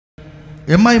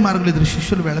ఎమ్మాయి మార్గంలో ఇద్దరు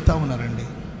శిష్యులు వెళతా ఉన్నారండి.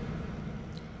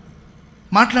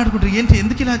 మాట్లాడుకుంటారు, ఏంటి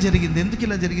ఎందుకు ఇలా జరిగింది, ఎందుకు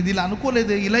ఇలా జరిగింది, ఇలా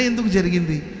అనుకోలేదు, ఇలా ఎందుకు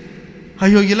జరిగింది,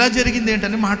 అయ్యో ఇలా జరిగింది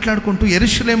ఏంటని మాట్లాడుకుంటూ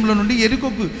యెరూషలేములో నుండి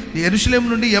యెరూషలేము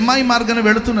నుండి ఎమ్మాయి మార్గాన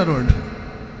వెళుతున్నారు వాళ్ళు.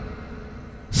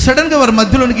 సడన్గా వారి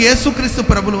మధ్యలోనికి యేసుక్రీస్తు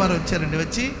ప్రభులు వారు వచ్చారండి.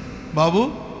 వచ్చి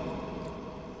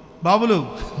బాబులు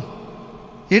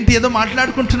ఏంటి ఏదో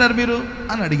మాట్లాడుకుంటున్నారు మీరు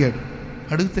అని అడిగాడు.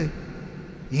 అడిగితే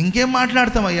ఇంకేం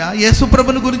మాట్లాడతామయ్యా,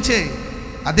 యేసుప్రభుని గురించే,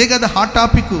 అదే కదా హాట్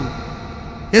టాపిక్,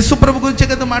 యేసుప్రభు గురించే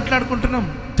కదా మాట్లాడుకుంటున్నాం,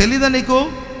 తెలీదా నీకు?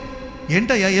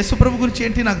 ఏంటయ్యా యేసుప్రభు గురించి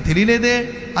ఏంటి, నాకు తెలియలేదే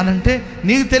అని అంటే,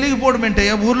 నీకు తెలియకపోవడం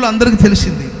ఏంటయ్యా, ఊర్లో అందరికీ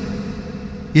తెలిసింది,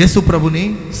 యేసుప్రభుని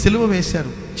సిలువ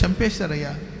వేశారు,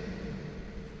 చంపేశారయ్యా.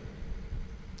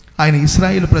 ఆయన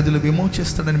ఇశ్రాయేలు ప్రజలు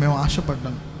విమోచిస్తాడని మేము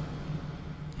ఆశపడ్డాం,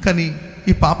 కానీ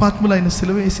ఈ పాపాత్ములు ఆయన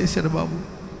సిలువ వేసేశారు బాబు,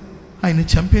 ఆయన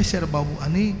చంపేశారు బాబు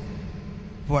అని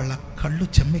వాళ్ళ కళ్ళు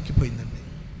చెమ్మెక్కిపోయిందండి.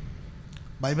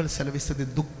 బైబిల్ సెలవిస్తుంది,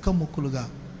 దుఃఖముఖులుగా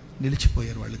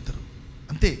నిలిచిపోయారు వాళ్ళిద్దరూ.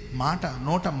 అంతే,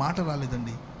 నోట మాట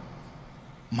రాలేదండి,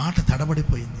 మాట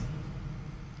తడబడిపోయింది.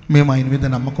 మేము ఆయన మీద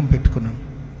నమ్మకం పెట్టుకున్నాం,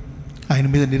 ఆయన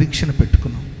మీద నిరీక్షణ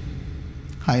పెట్టుకున్నాం.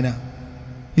 ఆయన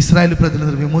ఇశ్రాయేలు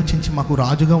ప్రజలందరూ విమోచించి మాకు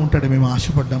రాజుగా ఉంటాడు మేము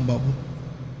ఆశపడ్డాం బాబు.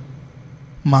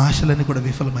 మా ఆశలన్నీ కూడా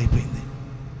విఫలమైపోయింది,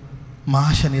 మా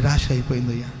ఆశ నిరాశ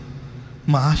అయిపోయిందయ్యా,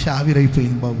 మా ఆశ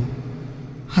ఆవిరైపోయింది బాబు,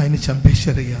 ఆయన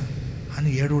చంపేశారయ్యా అని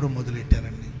ఏడవడం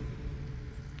మొదలెట్టారండి.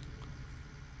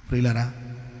 ప్రియులారా,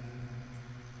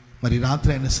 మరి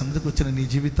రాత్రి ఆయన సన్నిధికి వచ్చిన నీ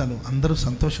జీవితాలు అందరూ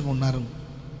సంతోషంగా ఉన్నారు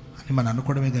అని మనం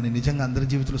అనుకోవడమే కానీ నిజంగా అందరి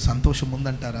జీవితంలో సంతోషం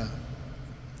ఉందంటారా?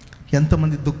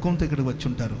 ఎంతమంది దుఃఖంతో ఇక్కడికి వచ్చి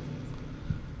ఉంటారు,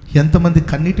 ఎంతమంది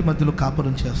కన్నీటి మధ్యలో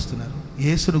కాపురం చేస్తున్నారు.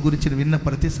 యేసును గురించి విన్న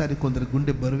ప్రతిసారి కొందరు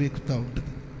గుండె బరువెక్కుతూ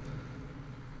ఉంటుంది.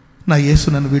 నా యేసు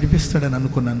నన్ను విడిపిస్తాడని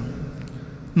అనుకున్నాను,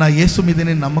 నా యేసు మీద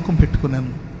నేను నమ్మకం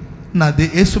పెట్టుకున్నాను, నా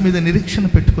యేసు మీద నిరీక్షణ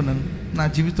పెట్టుకున్నాను, నా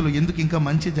జీవితంలో ఎందుకు ఇంకా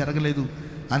మంచి జరగలేదు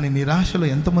అని నిరాశలో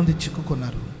ఎంతమంది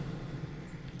చిక్కుకున్నారు.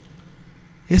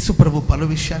 యేసు ప్రభు పలు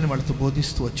విషయాన్ని వాళ్ళతో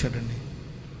బోధిస్తూ వచ్చాడండి.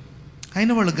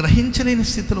 అయినా వాళ్ళు గ్రహించలేని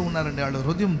స్థితిలో ఉన్నారండి. వాళ్ళ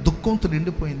హృదయం దుఃఖంతో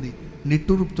నిండిపోయింది,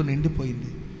 నిట్టూర్పుతో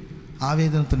నిండిపోయింది,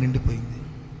 ఆవేదనతో నిండిపోయింది.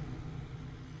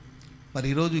 మరి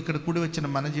ఈరోజు ఇక్కడ కూడి వచ్చిన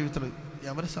మన జీవితంలో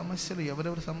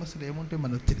ఎవరెవరి సమస్యలు ఏముంటాయో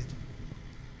మనకు తెలియదు.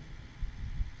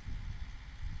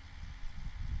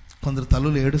 కొందరు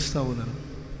తల్లులు ఏడుస్తూ ఉన్నారు.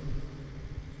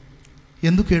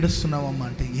 ఎందుకు ఏడుస్తున్నావమ్మా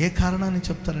అంటే ఏ కారణాన్ని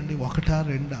చెప్తారండి, ఒకటా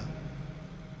రెండా?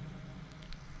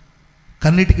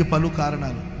 కన్నిటికి పలు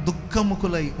కారణాలు.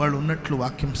 దుఃఖముఖులై వాళ్ళు ఉన్నట్లు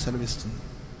వాక్యం సెలవిస్తుంది.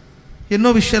 ఎన్నో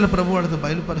విషయాలు ప్రభు వాళ్ళతో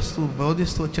బయలుపరుస్తూ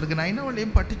బోధిస్తూ వచ్చారు, కానీ అయినా వాళ్ళు ఏం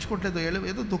పట్టించుకోవట్లేదు,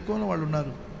 ఏదో దుఃఖంలో వాళ్ళు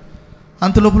ఉన్నారు.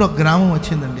 అంతలోపల ఒక గ్రామం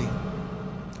వచ్చిందండి.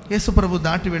 యేసు ప్రభు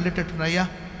దాటి వెళ్ళేటట్టు, రాయ్యా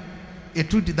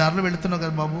ఎటువంటి దారిలో వెళుతున్నావు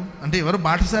కదా బాబు అంటే, ఎవరు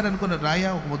బాటసారి అనుకున్నారు, రాయ్యా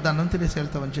ఒక ముద్ద అన్నం తినేసి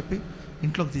వెళ్తామని చెప్పి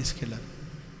ఇంట్లోకి తీసుకెళ్ళారు.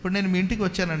 ఇప్పుడు నేను మీ ఇంటికి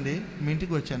వచ్చానండి, మీ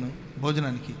ఇంటికి వచ్చాను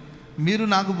భోజనానికి, మీరు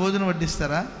నాకు భోజనం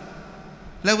వడ్డిస్తారా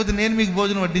లేకపోతే నేను మీకు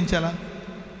భోజనం వడ్డించాలా?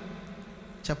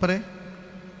 చెప్పరే,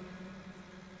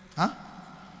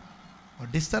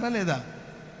 వడ్డిస్తారా లేదా?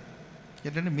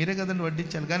 ఏంటంటే మీరే కదండి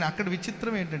వడ్డించాలి. కానీ అక్కడ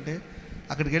విచిత్రం ఏంటంటే,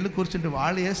 అక్కడికి వెళ్ళి కూర్చుంటే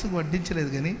వాళ్ళు యేసుకు వడ్డించలేదు,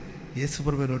 కానీ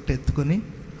యేసుప్రభు రొట్టె ఎత్తుకొని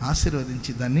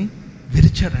ఆశీర్వదించి దాన్ని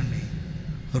విరిచాడండి.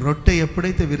 రొట్టె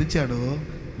ఎప్పుడైతే విరిచాడో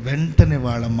వెంటనే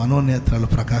వాళ్ళ మనోనేత్రాలు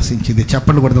ప్రకాశించింది.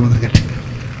 చప్పట్లు కొడదాం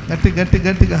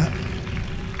గట్టిగా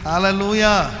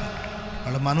హల్లెలూయా.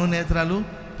 వాళ్ళ మనోనేత్రాలు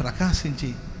ప్రకాశించి,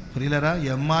 ప్రియులారా,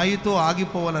 ఎమ్మాయితో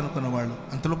ఆగిపోవాలనుకున్న వాళ్ళు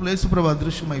అంతలోపల యేసుప్రభు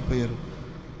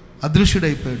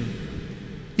అదృశ్యుడైపోయాడు.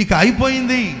 ఇక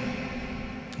అయిపోయింది,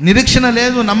 నిరీక్షణ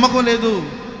లేదు, నమ్మకం లేదు.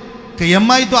 ఇక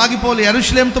ఎమ్మాయితో ఆగిపోవాలి,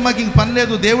 యెరూషలేముతో మాకు ఇంక పని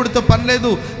లేదు, దేవుడితో పని లేదు,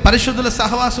 పరిశుద్ధుల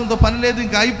సహవాసంతో పని లేదు,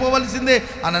 ఇంకా అయిపోవలసిందే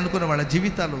అని అనుకున్న వాళ్ళ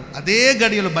జీవితాలు అదే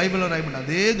గడియలో, బైబిల్లో రాయబడిన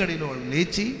అదే గడియలో వాళ్ళు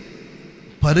లేచి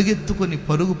పరుగెత్తుకొని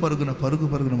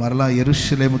పరుగున మరలా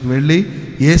యెరూషలేముకు వెళ్ళి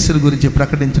యేసుని గురించి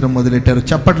ప్రకటించడం మొదలెట్టారు.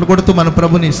 చప్పట్లు కొడుతూ మన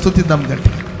ప్రభుని స్తుతిద్దాం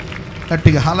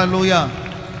గట్టిగా హల్లెలూయా.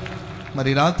 మరి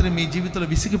రాత్రి మీ జీవితంలో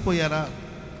విసిగిపోయారా?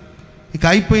 ఇక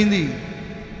అయిపోయింది.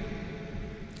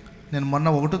 నేను మొన్న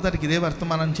 1వ తారీఖు ఇదే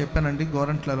వర్తమానాన్ని చెప్పానండి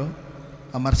గోరంట్లలో.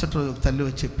 ఆ మరుసటి రోజు ఒక తల్లి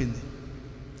వచ్చి చెప్పింది,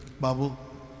 బాబు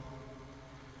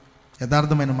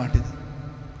యథార్థమైన మాట ఇది,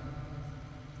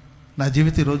 నా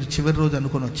జీవితం ఈరోజు చివరి రోజు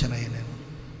అనుకొని వచ్చానయ్యా, నేను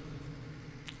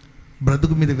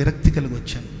బ్రతుకు మీద విరక్తి కలిగి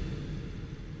వచ్చాను,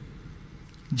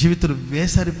 జీవితం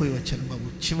వేసారిపోయి వచ్చాను బాబు,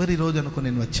 చివరి రోజు అనుకొని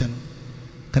నేను వచ్చాను.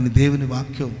 కానీ దేవుని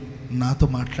వాక్యం నాతో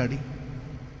మాట్లాడి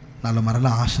నాలో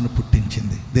మరలా ఆశను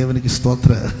పుట్టించింది. దేవునికి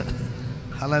స్తోత్ర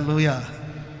హల్లెలూయా.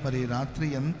 మరి రాత్రి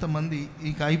ఎంతమంది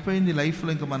ఇక అయిపోయింది లైఫ్లో,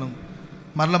 ఇంకా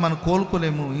మనం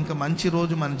కోలుకోలేము, ఇంకా మంచి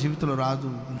రోజు మన జీవితంలో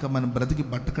రాదు, ఇంకా మనం బ్రతికి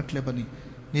బట్టకట్లేపని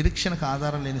నిరీక్షణకు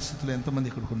ఆధారం లేని స్థితిలో ఎంతమంది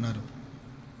ఇక్కడికి ఉన్నారు.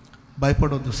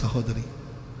 భయపడొద్దు సహోదరి,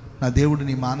 నా దేవుడు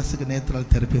నీ మానసిక నేత్రాలు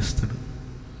తెరిపిస్తాడు.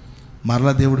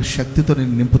 మరలా దేవుడు శక్తితో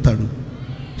నేను నింపుతాడు.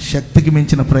 శక్తికి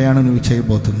మించిన ప్రయాణం నువ్వు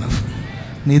చేయబోతున్నావు.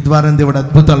 నీ ద్వారా దేవుడు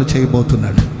అద్భుతాలు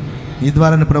చేయబోతున్నాడు. నీ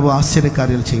ద్వారా ప్రభు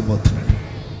ఆశ్చర్యకార్యాలు చేయబోతున్నాడు.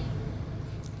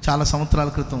 చాలా సంవత్సరాల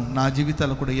క్రితం నా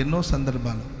జీవితాల్లో కూడా ఎన్నో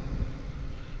సందర్భాలు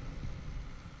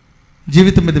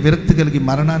జీవితం మీద విరక్తి కలిగి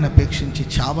మరణాన్ని అపేక్షించి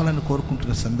చావాలని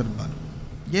కోరుకుంటున్న సందర్భాలు,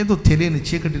 ఏదో తెలియని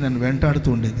చీకటి నన్ను వెంటాడుతూ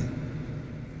ఉండేది.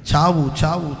 చావు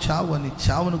చావు చావు అని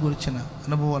చావును గురించిన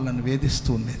అనుభవాలు నన్ను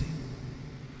వేధిస్తూ ఉండేది.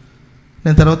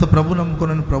 నేను తర్వాత ప్రభు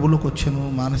నమ్ముకున్నాను, ప్రభులోకి వచ్చాను,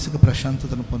 మానసిక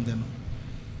ప్రశాంతతను పొందాను.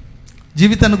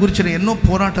 జీవితాన్ని గురించిన ఎన్నో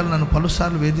పోరాటాలు నన్ను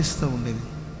పలుసార్లు వేధిస్తూ ఉండేది.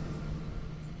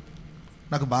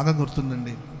 నాకు బాగా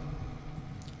గుర్తుందండి,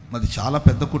 మాది చాలా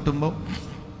పెద్ద కుటుంబం.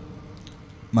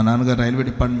 మా నాన్నగారు రైల్వే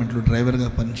డిపార్ట్మెంట్లో డ్రైవర్గా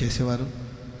పనిచేసేవారు.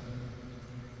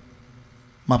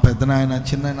 మా పెద్దనాయన,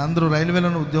 చిన్నాయన అందరూ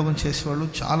రైల్వేలోనే ఉద్యోగం చేసేవాళ్ళు.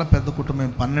 చాలా పెద్ద కుటుంబం.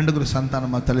 12 సంతానం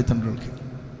మా తల్లిదండ్రులకి.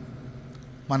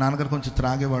 మా నాన్నగారు కొంచెం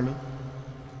త్రాగేవాళ్ళు.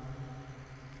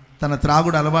 తన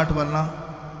త్రాగుడు అలవాటు వలన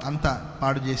అంతా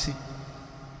పాడు చేసి,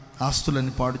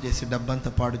 ఆస్తులన్నీ పాడు చేసి, డబ్బంతా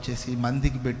పాడు చేసి,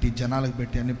 మందికి పెట్టి, జనాలకు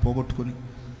పెట్టి అన్నీ పోగొట్టుకుని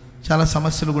చాలా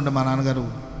సమస్యలు గుండా మా నాన్నగారు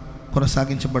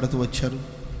కొనసాగించబడుతూ వచ్చారు.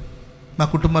 మా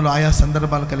కుటుంబంలో ఆయా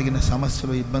సందర్భాలు కలిగిన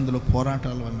సమస్యలు, ఇబ్బందులు,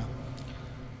 పోరాటాల వల్ల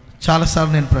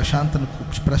చాలాసార్లు నేను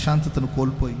ప్రశాంతతను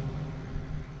కోల్పోయి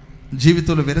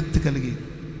జీవితంలో విరక్తి కలిగి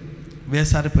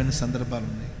వేసారిపోయిన సందర్భాలు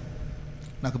ఉన్నాయి.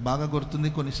 నాకు బాగా గుర్తుంది,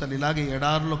 కొన్నిసార్లు ఇలాగే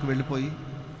ఎడారిలోకి వెళ్ళిపోయి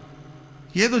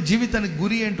ఏదో జీవితానికి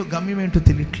గురి ఏంటో గమ్యం ఏంటో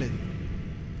తెలియట్లేదు,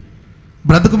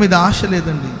 బ్రతుకు మీద ఆశ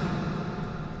లేదండి.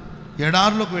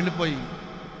 ఎడారిలోకి వెళ్ళిపోయి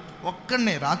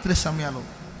ఒక్కడనే రాత్రి సమయాల్లో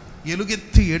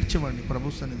ఎలుగెత్తి ఏడ్చేవాడిని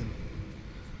ప్రభు సన్నిధిలో.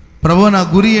 ప్రభు, నా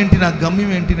గురి ఏంటి, నా గమ్యం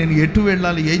ఏంటి, నేను ఎటు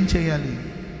వెళ్ళాలి, ఏం చేయాలి?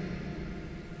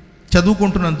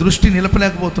 చదువుకుంటున్నాను, దృష్టి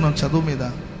నిలపలేకపోతున్నాను చదువు మీద.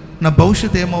 నా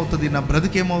భవిష్యత్తు ఏమవుతుంది, నా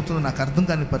బ్రతుకు ఏమవుతుందో నాకు అర్థం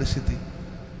కాని పరిస్థితి.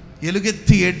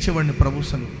 ఎలుగెత్తి ఏడ్చేవాడిని ప్రభు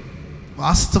సన్నిధిలో.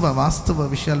 వాస్తవ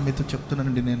విషయాలు మీతో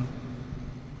చెప్తున్నానండి. నేను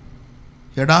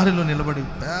ఎడారిలో నిలబడి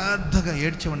పెద్దగా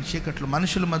ఏడ్చేవాడిని చీకట్లో.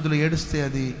 మనుషుల మధ్యలో ఏడిస్తే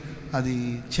అది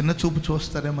చిన్న చూపు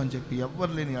చూస్తారేమో అని చెప్పి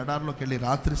ఎవ్వరు లేని ఎడారిలోకి వెళ్ళి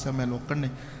రాత్రి సమయంలో ఒక్కడిని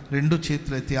 2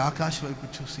 చేతులు ఎత్తి ఆకాశం వైపు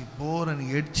చూసి బోరని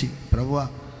ఏడ్చి, ప్రభువా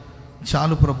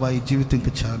చాలు ప్రభువా, ఈ జీవితం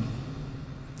ఇంక చాలు,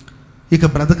 ఇక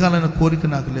బ్రతకాలన్న కోరిక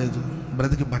నాకు లేదు,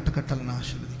 బ్రతికి బట్ట కట్టాలని ఆశ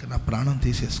లేదు, ఇక నా ప్రాణం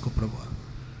తీసేసుకో ప్రభువా,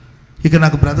 ఇక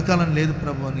నాకు బ్రతకాలని లేదు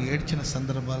ప్రభు అని ఏడ్చిన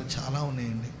సందర్భాలు చాలా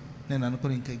ఉన్నాయండి. నేను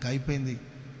అనుకుని ఇంక అయిపోయింది,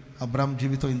 అబ్రాహాం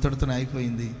జీవితం ఇంతటితోనే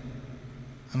అయిపోయింది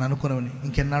అని అనుకున్నాను.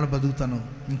 ఇంకెన్నాళ్ళు బతుకుతాను,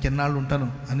 ఇంకెన్నాళ్ళు ఉంటాను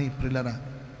అని ప్రియులారా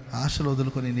ఆశలు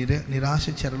వదులుకొని నిరాశ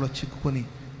చెరలో చిక్కుకొని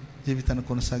జీవితాన్ని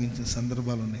కొనసాగించిన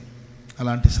సందర్భాలు ఉన్నాయి.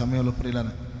 అలాంటి సమయంలో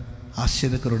ప్రియులారా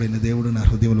ఆశ్చర్యకరుడైన దేవుడు నా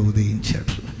హృదయంలో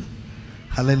ఉదయించాడు.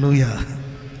 హల్లెలూయా.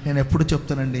 నేను ఎప్పుడు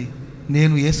చెప్తానండి,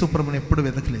 నేను యేసుప్రభుని ఎప్పుడు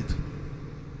వెతకలేదు.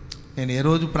 నేను ఏ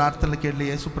రోజు ప్రార్థనలకు వెళ్ళి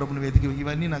యేసుప్రభుని వెతికి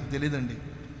ఇవన్నీ నాకు తెలియదండి.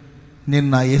 నేను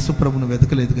నా యేసుప్రభుని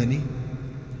వెతకలేదు, కానీ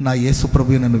నా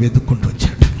యేసుప్రభు నన్ను వెతుక్కుంటూ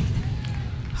వచ్చాడు.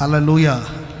 హల్లెలూయా.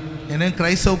 నేనేం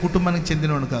క్రైస్తవ కుటుంబానికి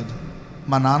చెందినవాడు కాదు.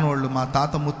 మా నాన్నవాళ్ళు, మా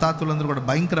తాత ముత్తాతలందరూ కూడా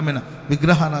భయంకరమైన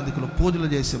విగ్రహారాధికులు, పూజలు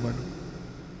చేసేవాడు.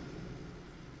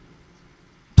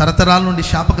 తరతరాల నుండి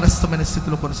శాపగ్రస్తమైన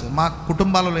స్థితిలో కొనసాగి మా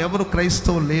కుటుంబాలలో ఎవరు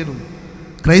క్రైస్తవులు లేరు.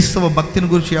 క్రైస్తవ భక్తిని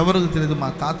గురించి ఎవరికి తెలియదు. మా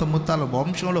తాత ముత్తాల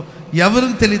వంశంలో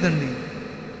ఎవరికి తెలియదండి.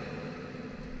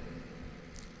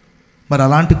 మరి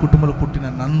అలాంటి కుటుంబంలో పుట్టిన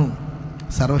నన్ను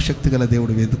సర్వశక్తి గల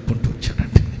దేవుడు వెతుక్కుంటూ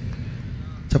వచ్చాడండి.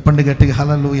 చెప్పండి గట్టిగా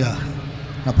హల్లెలూయా.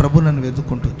 నా ప్రభు నన్ను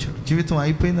వెతుక్కుంటూ వచ్చాడు. జీవితం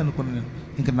అయిపోయింది అనుకున్నాను నేను,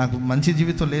 ఇంకా నాకు మంచి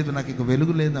జీవితం లేదు, నాకు ఇక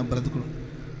వెలుగు లేదు నా బ్రతుకులు.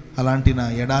 అలాంటి నా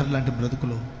ఎడారి లాంటి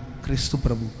బ్రతుకులో క్రీస్తు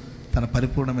ప్రభు తన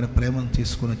పరిపూర్ణమైన ప్రేమను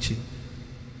తీసుకొని వచ్చి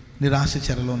నిరాశ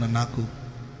చెరలో ఉన్న నాకు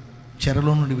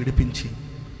చెరలో నుండి విడిపించి,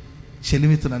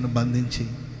 చెలిమితో నన్ను బంధించి,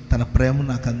 తన ప్రేమను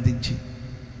నాకు అందించి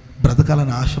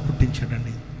బ్రతకాలని ఆశ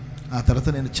పుట్టించాడండి. ఆ తర్వాత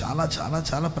నేను చాలా చాలా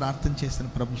చాలా ప్రార్థన చేసిన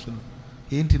ప్రభుసులు,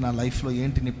 ఏంటి నా లైఫ్లో,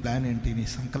 ఏంటి నీ ప్లాన్ ఏంటి, నీ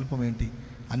సంకల్పం ఏంటి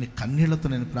అని కన్నీళ్లతో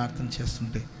నేను ప్రార్థన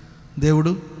చేస్తుంటే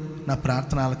దేవుడు నా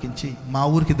ప్రార్థన ఆలకించి మా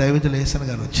ఊరికి దైవజనులు ఏసన్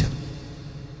గారు వచ్చారు.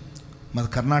 మాది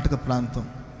కర్ణాటక ప్రాంతం,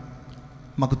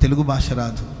 మాకు తెలుగు భాష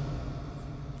రాదు,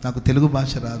 నాకు తెలుగు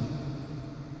భాష రాదు.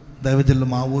 దైవజనులు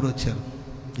మా ఊరు వచ్చారు,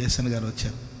 ఏసన్ గారు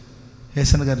వచ్చారు.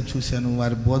 ఏసన్ గారిని చూశాను,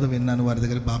 వారి బోధ విన్నాను, వారి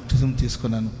దగ్గర బాప్టిజం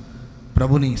తీసుకున్నాను,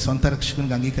 ప్రభుని సొంత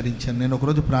రక్షకునిగా అంగీకరించాను. నేను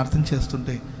ఒకరోజు ప్రార్థన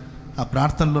చేస్తుంటే ఆ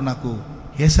ప్రార్థనలో నాకు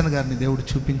ఏసన్ గారిని దేవుడు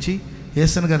చూపించి,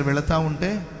 ఏసన్ గారు వెళుతూ ఉంటే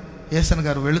ఏసన్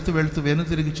గారు వెళుతూ వెను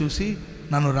తిరిగి చూసి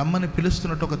నన్ను రమ్మని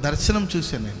పిలుస్తున్నట్టు ఒక దర్శనం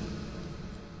చూశాను. నేను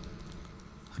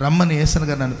రమ్మని ఏసన్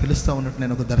గారు నన్ను పిలుస్తూ ఉన్నట్టు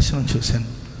నేను ఒక దర్శనం చూశాను.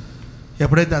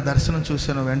 ఎప్పుడైతే ఆ దర్శనం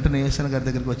చూశానో వెంటనే ఏసన్ గారి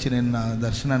దగ్గరికి వచ్చి నేను నా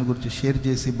దర్శనాన్ని గురించి షేర్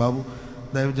చేసి, బాబు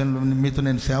దైవజనులు మీతో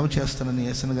నేను సేవ చేస్తానని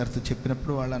యేసన్న గారితో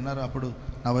చెప్పినప్పుడు వాళ్ళు అన్నారు, అప్పుడు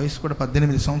నా వయసు కూడా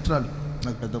 18 సంవత్సరాలు,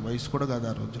 నాకు పెద్ద వయసు కూడా కాదు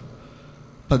ఆ రోజు,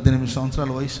 18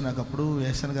 సంవత్సరాల వయసు నాకు. అప్పుడు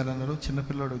యేసన్న గారు అన్నారు,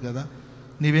 చిన్నపిల్లోడు కదా,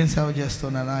 నీవేం సేవ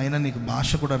చేస్తావు నాన్న, అయినా నీకు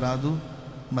భాష కూడా రాదు,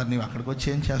 మరి నీవు అక్కడికి వచ్చి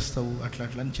ఏం చేస్తావు, అట్లా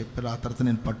అని చెప్పారు. ఆ తర్వాత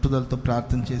నేను పట్టుదలతో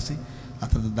ప్రార్థన చేసి ఆ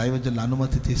తర్వాత దైవజనుల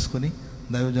అనుమతి తీసుకొని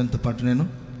దైవజనులతో పాటు నేను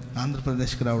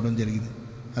ఆంధ్రప్రదేశ్కి రావడం జరిగింది.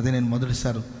 అదే నేను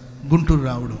మొదటిసారి గుంటూరు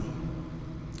రావడం.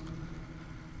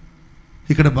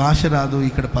 ఇక్కడ భాష రాదు,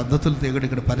 ఇక్కడ పద్ధతులు తెగడు,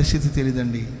 ఇక్కడ పరిస్థితి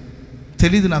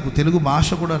తెలీదు, నాకు తెలుగు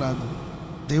భాష కూడా రాదు.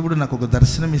 దేవుడు నాకు ఒక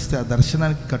దర్శనం ఇస్తే ఆ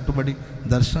దర్శనానికి కట్టుబడి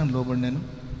దర్శనం లోబడి నేను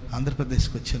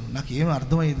ఆంధ్రప్రదేశ్కి వచ్చాను. నాకు ఏమీ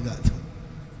అర్థమయ్యేది కాదు.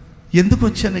 ఎందుకు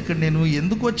వచ్చాను ఇక్కడ, నేను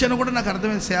ఎందుకు వచ్చానో కూడా నాకు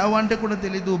అర్థమైంది. సేవ అంటే కూడా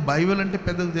తెలీదు, బైబిల్ అంటే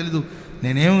పెద్దగా తెలీదు.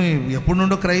 నేనేమి ఎప్పుడు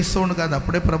నుండో క్రైస్తవుని కాదు,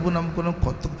 అప్పుడే ప్రభు నమ్ముకున్నాం,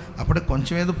 అప్పుడే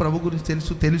కొంచెం ఏదో ప్రభు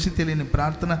గురించి తెలిసి తెలియని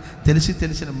ప్రార్థన,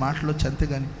 తెలిసిన మాటలు వచ్చి అంతే.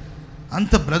 కానీ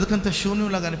అంత బ్రతుకంత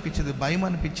శూన్యంలాగా అనిపించేది, భయం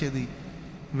అనిపించేది,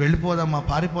 వెళ్ళిపోదామా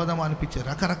పారిపోదామా అనిపించేది.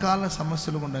 రకరకాల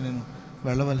సమస్యలు గుండా నేను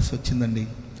వెళ్ళవలసి వచ్చిందండి.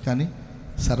 కానీ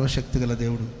సర్వశక్తి గల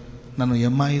దేవుడు నన్ను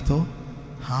ఎమ్మాయితో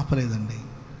ఆపలేదండి.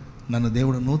 నన్ను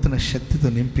దేవుడు నూతన శక్తితో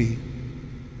నింపి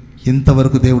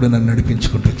ఇంతవరకు దేవుడు నన్ను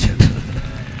నడిపించుకుంటూ వచ్చాడు.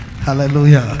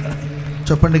 హల్లెలూయా,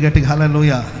 చెప్పండి గట్టిగా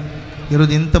హల్లెలూయా.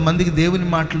 ఈరోజు ఇంతమందికి దేవుని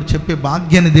మాటలు చెప్పే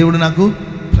భాగ్యాన్ని దేవుడు నాకు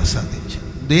ప్రసాదించాడు.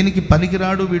 దేనికి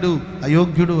పనికిరాడు వీడు,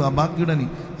 అయోగ్యుడు, అభాగ్యుడని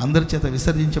అందరి చేత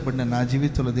విసర్జించబడిన నా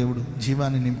జీవితంలో దేవుడు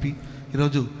జీవాన్ని నింపి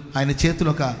ఈరోజు ఆయన చేతులు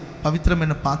ఒక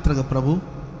పవిత్రమైన పాత్రగా ప్రభు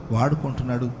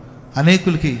వాడుకుంటున్నాడు.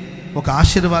 అనేకులకి ఒక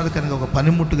ఆశీర్వాదకరంగా, ఒక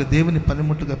పనిముట్టుగా, దేవుని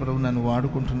పనిముట్టుగా ప్రభు నన్ను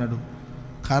వాడుకుంటున్నాడు.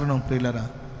 కారణం ప్రియులారా,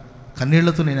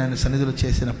 కన్నీళ్లతో నేను ఆయన సన్నిధిలో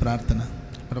చేసిన ప్రార్థన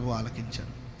ప్రభు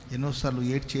ఆలకించాడు. ఎన్నోసార్లు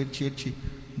ఏడ్చి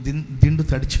దిండు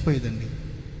తడిచిపోయేదండి.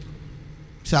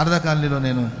 శారదా కాలనీలో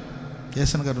నేను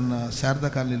యేసన్న గారు ఉన్న శారదా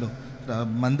కాలనీలో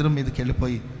మందిరం మీదకి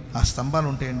వెళ్ళిపోయి ఆ స్తంభాలు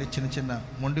ఉంటాయండి, చిన్న చిన్న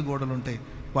మొండి గోడలు ఉంటాయి,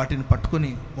 వాటిని పట్టుకొని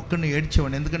ఒక్కడిని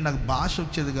ఏడ్చేవాడిని. ఎందుకంటే నాకు భాష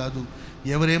వచ్చేది కాదు,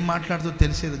 ఎవరేం మాట్లాడుతూ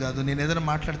తెలిసేది కాదు. నేను ఏదైనా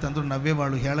మాట్లాడితే అందరూ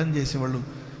నవ్వేవాళ్ళు, హేళన చేసేవాళ్ళు.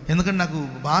 ఎందుకంటే నాకు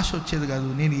భాష వచ్చేది కాదు.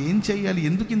 నేను ఏం చేయాలి,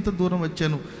 ఎందుకు ఇంత దూరం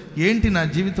వచ్చాను, ఏంటి నా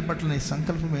జీవిత పట్ల నీ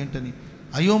సంకల్పం ఏంటని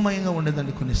అయోమయంగా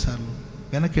ఉండేదండి. కొన్నిసార్లు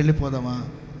వెనక్కి వెళ్ళిపోదామా,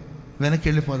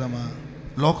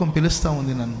 లోకం పిలుస్తూ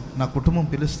ఉంది నన్ను, నా కుటుంబం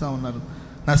పిలుస్తూ ఉన్నారు,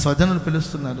 నా స్వజనులు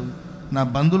పిలుస్తున్నారు, నా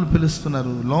బంధువులు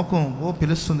పిలుస్తున్నారు, లోకం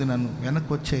పిలుస్తుంది నన్ను,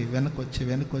 వెనక్కి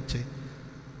వచ్చాయి.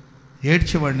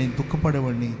 ఏడ్చేవాడిని,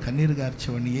 దుఃఖపడేవాడిని, కన్నీరు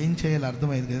గార్చేవాడిని. ఏం చేయాలి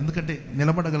అర్థమయ్యేది కదా. ఎందుకంటే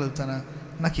నిలబడగలుగుతానా,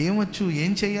 నాకేమొచ్చు,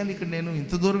 ఏం చేయాలి ఇక్కడ, నేను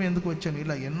ఇంత దూరం ఎందుకు వచ్చాను,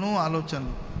 ఇలా ఎన్నో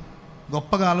ఆలోచనలు.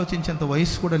 గొప్పగా ఆలోచించేంత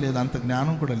వయసు కూడా లేదు, అంత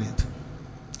జ్ఞానం కూడా లేదు.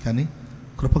 కానీ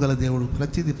కృపగల దేవుడు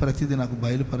ప్రతిదీ నాకు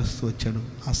బయలుపరుస్తూ వచ్చాడు,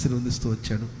 ఆశీర్వదిస్తూ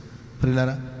వచ్చాడు.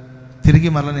 ప్రియులారా, తిరిగి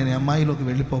మరలా నేను అమ్మాయిలోకి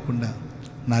వెళ్ళిపోకుండా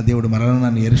నా దేవుడు మరలా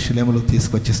నన్ను యెరూషలేములో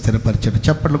తీసుకొచ్చి స్థిరపరిచాడు.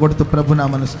 చప్పట్లు కొడుతూ ప్రభు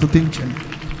నామమును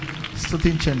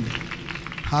స్తుతించండి.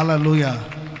 హల్లెలూయా.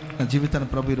 నా జీవితాన్ని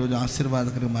ప్రభు ఈరోజు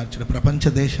ఆశీర్వాదకరంగా మార్చాడు. ప్రపంచ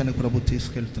దేశానికి ప్రభు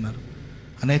తీసుకెళ్తున్నారు.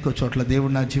 అనేక చోట్ల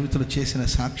దేవుడు నా జీవితంలో చేసిన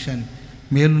సాక్ష్యాన్ని,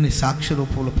 మేలుని సాక్ష్య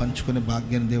రూపంలో పంచుకునే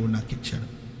భాగ్యాన్ని దేవుడు నాకు ఇచ్చాడు.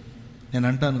 నేను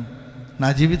అంటాను, నా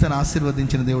జీవితాన్ని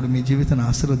ఆశీర్వదించిన దేవుడు మీ జీవితాన్ని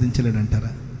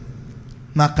ఆశీర్వదించలేడంటారా?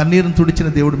 నా కన్నీరుని తుడిచిన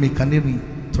దేవుడు మీ కన్నీరుని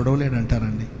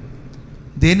తుడవలేడంటారండి?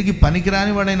 దేనికి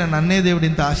పనికిరాని వాడైన నన్నే దేవుడు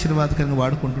ఇంత ఆశీర్వాదకరంగా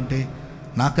వాడుకుంటుంటే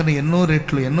నాకన్నా ఎన్నో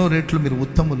రెట్లు మీరు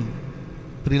ఉత్తములు.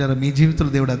 ప్రియులారా, మీ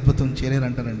జీవితంలో దేవుడు అద్భుతం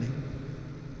చేయలేరంటారండి?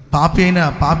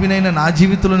 పాపినైనా నా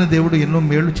జీవితంలోనే దేవుడు ఎన్నో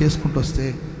మేళ్లు చేసుకుంటూ వస్తే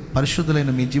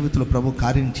పరిశుద్ధులైన మీ జీవితంలో ప్రభు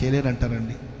కార్యం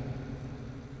చేయలేరంటారండి?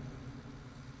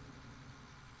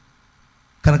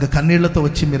 కనుక కన్నీళ్లతో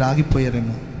వచ్చి మీరు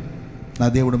ఆగిపోయారేమో, నా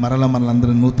దేవుడు మరలా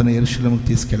మనలందరూ నూతన యెరూషలేముకు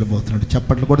తీసుకెళ్ళబోతున్నాడు.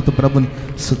 చప్పట్లు కొడుతూ ప్రభుని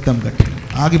సుత్తం గట్టి.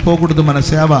 ఆగిపోకూడదు మన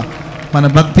సేవ, మన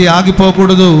భక్తి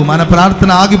ఆగిపోకూడదు, మన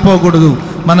ప్రార్థన ఆగిపోకూడదు,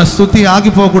 మన స్తుతి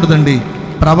ఆగిపోకూడదండి.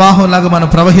 ప్రవాహంలాగా మనం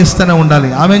ప్రవహిస్తూనే ఉండాలి.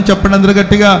 ఆమేన్ చెప్పండి అందరూ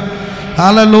గట్టిగా.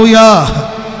 హల్లెలూయా,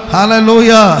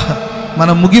 హల్లెలూయా. మన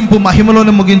ముగింపు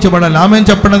మహిమలోనే ముగించబడాలి. ఆమేన్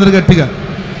చెప్పండి అందరూ గట్టిగా.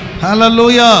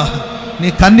 హల్లెలూయా. నీ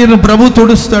కన్నీరును ప్రభు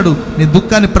తుడుస్తాడు, నీ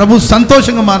దుఃఖాన్ని ప్రభు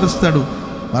సంతోషంగా మారుస్తాడు.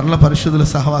 మరల పరిశుద్ధుల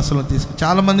సహవాసంలో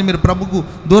చాలామంది మీరు ప్రభుకు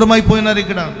దూరం అయిపోయినారు.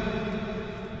 ఇక్కడ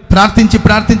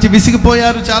ప్రార్థించి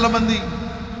విసిగిపోయారు చాలామంది.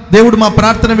 దేవుడు మా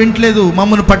ప్రార్థన వింటలేదు,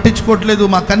 మమ్మల్ని పట్టించుకోవట్లేదు,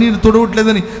 మా కన్నీరు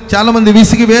తుడవట్లేదని చాలామంది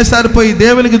విసిగి వేసారిపోయి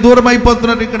దేవునికి దూరం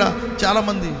అయిపోతున్నారు. ఇక్కడ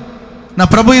చాలామంది నా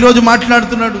ప్రభు ఈరోజు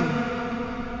మాట్లాడుతున్నాడు.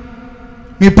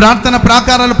 మీ ప్రార్థన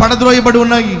ప్రాకారాలు పడద్రోయబడి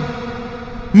ఉన్నాయి,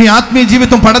 మీ ఆత్మీయ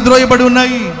జీవితం పడద్రోయబడి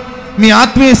ఉన్నాయి, మీ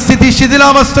ఆత్మీయ స్థితి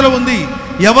శిథిలావస్థలో ఉంది.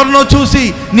 ఎవరినో చూసి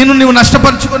నువ్వు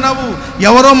నష్టపరుచుకున్నావు,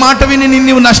 ఎవరో మాట విని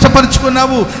నువ్వు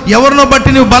నష్టపరుచుకున్నావు, ఎవరినో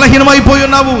బట్టి నువ్వు బలహీనమైపోయి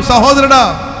ఉన్నావు. సహోదరుడా,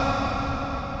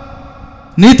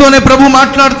 నీతోనే ప్రభు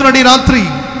మాట్లాడుతున్నాడు ఈ రాత్రి.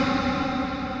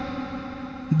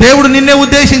 దేవుడు నిన్నే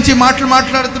ఉద్దేశించి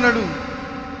మాట్లాడుతున్నాడు.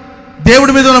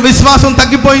 దేవుడి మీద ఉన్న విశ్వాసం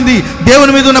తగ్గిపోయింది,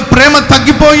 దేవుని మీద ఉన్న ప్రేమ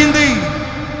తగ్గిపోయింది.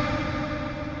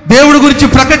 దేవుడి గురించి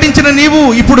ప్రకటించిన నీవు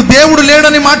ఇప్పుడు దేవుడు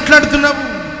లేడని మాట్లాడుతున్నావు.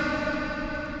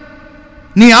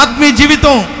 నీ ఆత్మీయ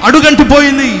జీవితం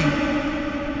అడుగంటిపోయింది.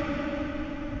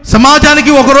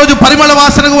 సమాజానికి ఒకరోజు పరిమళ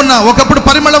వాసనగా ఉన్న, ఒకప్పుడు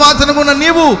పరిమళ వాసనగా ఉన్న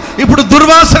నీవు ఇప్పుడు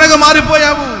దుర్వాసనగా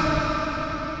మారిపోయావు.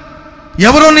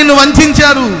 ఎవరో నిన్ను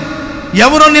వంచారు,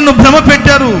 ఎవరో నిన్ను భ్రమ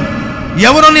పెట్టారు,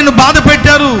 ఎవరో నిన్ను బాధ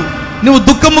పెట్టారు. నువ్వు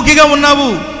దుఃఖముఖిగా ఉన్నావు,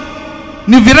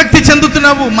 నువ్వు విరక్తి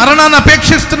చెందుతున్నావు, మరణాన్ని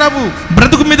అపేక్షిస్తున్నావు,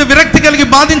 బ్రతుకు మీద విరక్తి కలిగి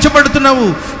బాధించబడుతున్నావు.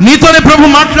 నీతోనే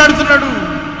ప్రభు మాట్లాడుతున్నాడు.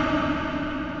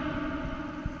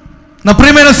 నా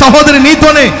ప్రియమైన సహోదరి,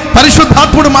 నీతోనే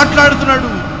పరిశుద్ధాత్ముడు మాట్లాడుతున్నాడు.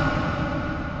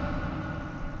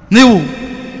 నీవు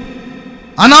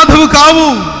అనాథవు కావు.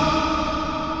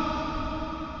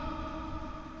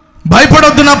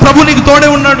 భయపడొద్దు, నా ప్రభు నీకు తోడే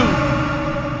ఉన్నాడు.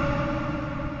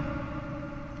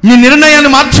 నీ నిర్ణయాన్ని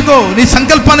మార్చుకో, నీ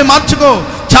సంకల్పాన్ని మార్చుకో.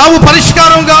 చావు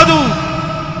పరిష్కారం కాదు.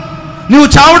 నువ్వు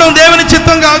చావడం దేవుని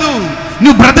చిత్తం కాదు,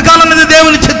 నువ్వు బ్రతకాలన్నది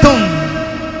దేవుని చిత్తం.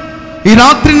 ఈ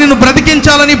రాత్రి నిన్ను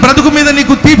బ్రతికించాలని, బ్రతుకు మీద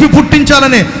నీకు తీపి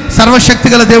పుట్టించాలని సర్వశక్తి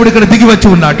గల దేవుడు ఇక్కడ దిగి వచ్చి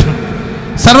ఉన్నాడు.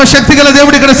 సర్వశక్తి గల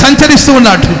దేవుడు ఇక్కడ సంచరిస్తూ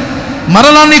ఉన్నాడు.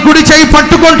 మరలా నీ కుడి చేయి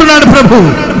పట్టుకుంటున్నాడు ప్రభు.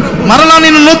 మరలా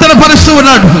నిన్ను నూతన పరుస్తూ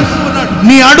ఉన్నాడు.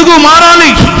 నీ అడుగు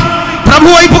మారాలి, ప్రభు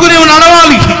వైపుకు నీవు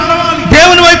నడవాలి,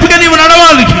 దేవుని వైపుగా నీవు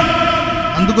నడవాలి.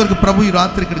 అందుకొరకు ప్రభు ఈ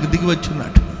రాత్రి ఇక్కడికి దిగి వచ్చి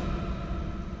ఉన్నాడు.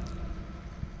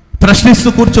 ప్రశ్నిస్తూ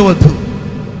కూర్చోవద్దు,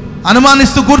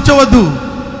 అనుమానిస్తూ కూర్చోవద్దు.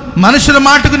 మనుషుల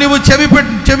మాటకు నీవు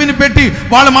చెవిని పెట్టి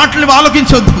వాళ్ళ మాటలు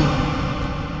ఆలోకించవద్దు.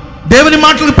 దేవుని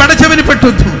మాటలకు పెడచెవిని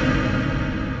పెట్టొద్దు.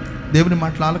 దేవుని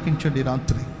మాటలు ఆలోకించండి.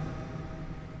 రాత్రి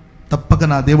తప్పక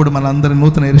నా దేవుడు మనందరి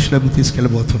నూతన యెరూషలేముకు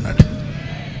తీసుకెళ్ళబోతున్నాడు.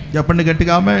 చెప్పండి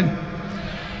గట్టిగా ఆమేన్.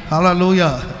 హల్లెలూయా.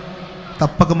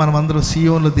 తప్పక మనం అందరం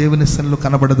సీయోనులో దేవుని సన్నిధిలో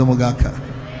కనబడదుము గాక.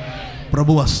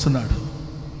 ప్రభు వస్తున్నాడు.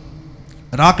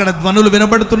 రాకడ ధ్వనులు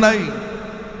వినబడుతున్నాయి.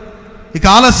 ఇక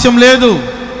ఆలస్యం లేదు.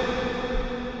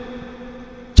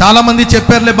 చాలామంది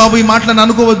చెప్పారులే బాబు, ఈ మాటలను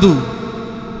అనుకోవద్దు.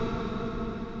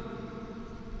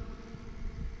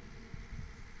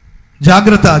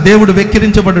 జాగ్రత్త, దేవుడు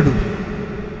వెక్కిరించబడడు.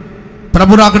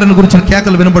 ప్రభు రాకడను గురించిన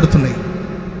కేకలు వినబడుతున్నాయి.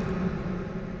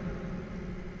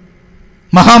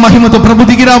 మహామహిమతో ప్రభు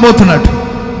దిగి రాబోతున్నాడు.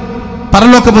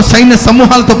 పరలోకపు సైన్య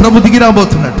సమూహాలతో ప్రభు దిగి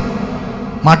రాబోతున్నాడు.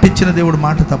 మాటిచ్చిన దేవుడు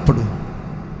మాట తప్పడు.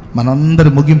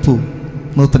 మనందరి ముగింపు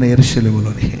నూతన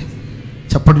యెరూషలేములోనే.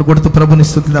 చప్పట్లు కొడుతూ ప్రభుని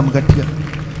స్తుతిద్దాం గట్టిగా.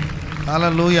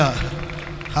 హల్లెలూయా,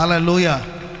 హల్లెలూయా.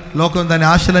 లోకం దాని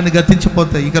ఆశలన్నీ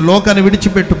గతించిపోతాయి. ఇక లోకాన్ని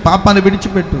విడిచిపెట్టు, పాపాన్ని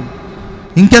విడిచిపెట్టు.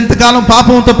 ఇంకెంతకాలం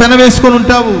పాపంతో పెనవేసుకొని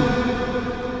ఉంటావు?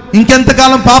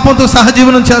 ఇంకెంతకాలం పాపంతో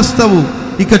సహజీవనం చేస్తావు?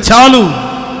 ఇక చాలు,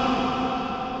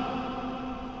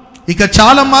 ఇక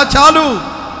చాలమ్మా, చాలు.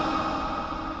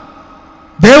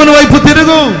 దేవుని వైపు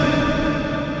తిరుగు.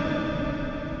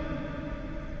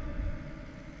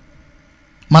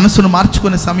 మనసును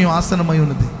మార్చుకునే సమయం ఆసనమై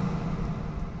ఉన్నది.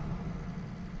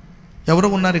 ఎవరో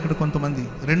ఉన్నారు ఇక్కడ కొంతమంది,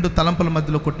 రెండు తలంపుల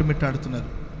మధ్యలో కొట్టుమిట్టాడుతున్నారు.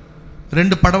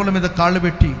 రెండు పడవల మీద కాళ్ళు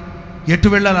పెట్టి ఎటు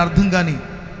వెళ్ళాలని అర్థం కాని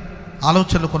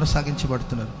ఆలోచనలు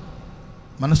కొనసాగించబడుతున్నారు.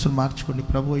 మనసును మార్చుకోండి,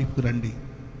 ప్రభు వైపుకు రండి.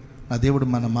 నా దేవుడు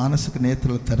మన మానసిక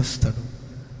నేత్రలు తెరుస్తాడు,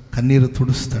 కన్నీరు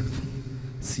తుడుస్తాడు,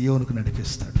 సియోనుకు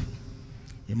నడిపిస్తాడు.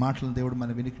 ఈ మాటలను దేవుడు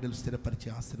మన వినికిడిలో స్థిరపరిచి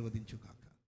ఆశీర్వదించుగాక.